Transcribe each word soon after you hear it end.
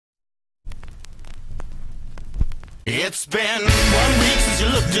It's been 1 week since you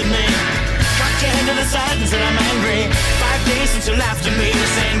looked at me, cocked your head to the side and said I'm angry. 5 days since you laughed at me,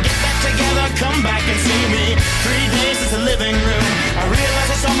 saying get back together, come back and see me. 3 days since the living room, I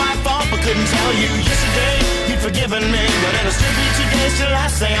realized it's all my fault but couldn't tell you. Yesterday you'd forgiven me, but it'll still be 2 days till I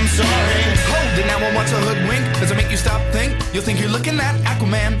say I'm sorry. Hold it now, I want to hoodwink. Does it make you stop think? You'll think you're looking at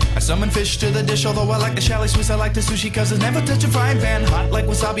Aquaman. I summon fish to the dish, although I like the chalet Swiss, I like the sushi cause it's never touch a frying pan. Hot like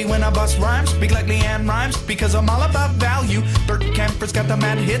wasabi when I bust rhymes, speak like Leanne rhymes because I'm all about value. Bert Camper's got the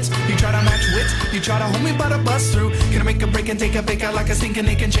mad hits, you try to match wits, you try to hold me but I bust through. Gonna make a break and take a bake out like a stinking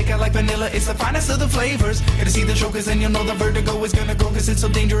ache and shake out like vanilla. It's the finest of the flavors. Gonna see the chokers and you'll know the vertigo is gonna go cause it's so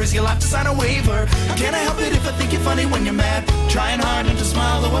dangerous you'll have to sign a waiver. Can't I help it if I think you're funny when you're mad? Trying hard not to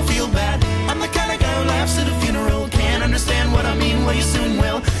smile though I feel bad. I'm the kind of guy who laughs at a funeral. Can't understand what I mean, well you soon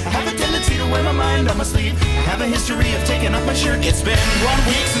will. I have a tendency to wear my mind on my sleeve. I have a history of taking off my shirt. It's been 1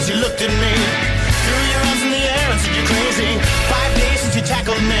 week since you looked at me, threw your arms in the air and said you're crazy. 5 days since you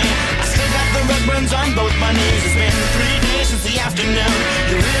tackled me, I still got the red burns on both my knees. It's been 3 days since the afternoon,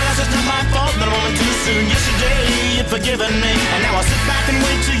 you realize it's not my fault but I'm only too soon. Yesterday you'd forgiven me, and now I'll sit back and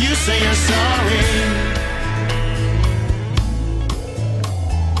wait till you say you're sorry.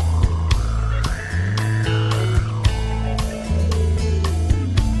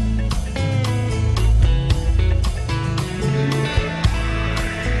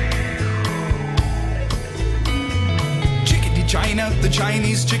 China, the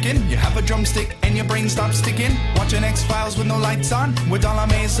Chinese chicken. You have a drumstick and your brain stops sticking. Watching X-Files with no lights on, with all our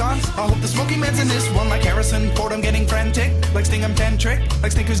maisons. I hope the smoky man's in this one like Harrison Ford. I'm getting frantic, like Sting I'm tantric,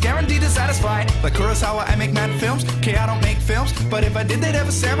 like Snickers guaranteed to satisfy. Like Kurosawa, I make mad films. Okay, I don't make films, but if I did, they'd have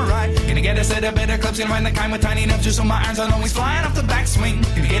a samurai. Gonna get a set of better clubs, gonna find the kind with tiny enough just so my irons aren't always flying off the backswing.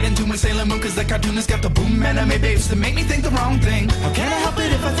 Gonna get into my Sailor Moon cause the cartoonist got the boom anime babes to make me think the wrong thing. How can I help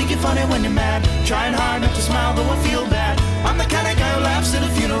it if I think you're funny when you're mad? Trying hard not to smile though I feel bad. I'm the kind of guy who laughs at a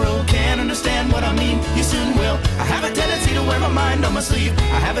funeral. Can't understand what I mean, you soon will. I have a tendency to wear my mind on my sleeve.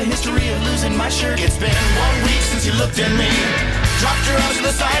 I have a history of losing my shirt. It's been 1 week since you looked at me, dropped your arms to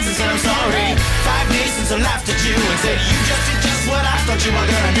the sides and said I'm sorry. 5 days since I laughed at you and said you just did just what I thought you were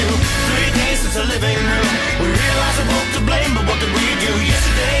gonna do. 3 days since the living room, we realized we're both to blame, but what could we do?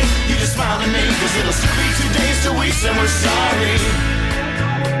 Yesterday, you just smiled at me, cause it'll still be 2 days till we say we're sorry.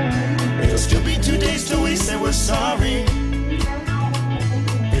 It'll still be 2 days till we say we're sorry.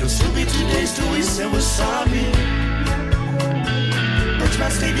 It'll still be 2 days till we say we're sorry.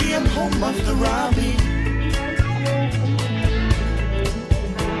 Birchmount Stadium, home of the Robbie.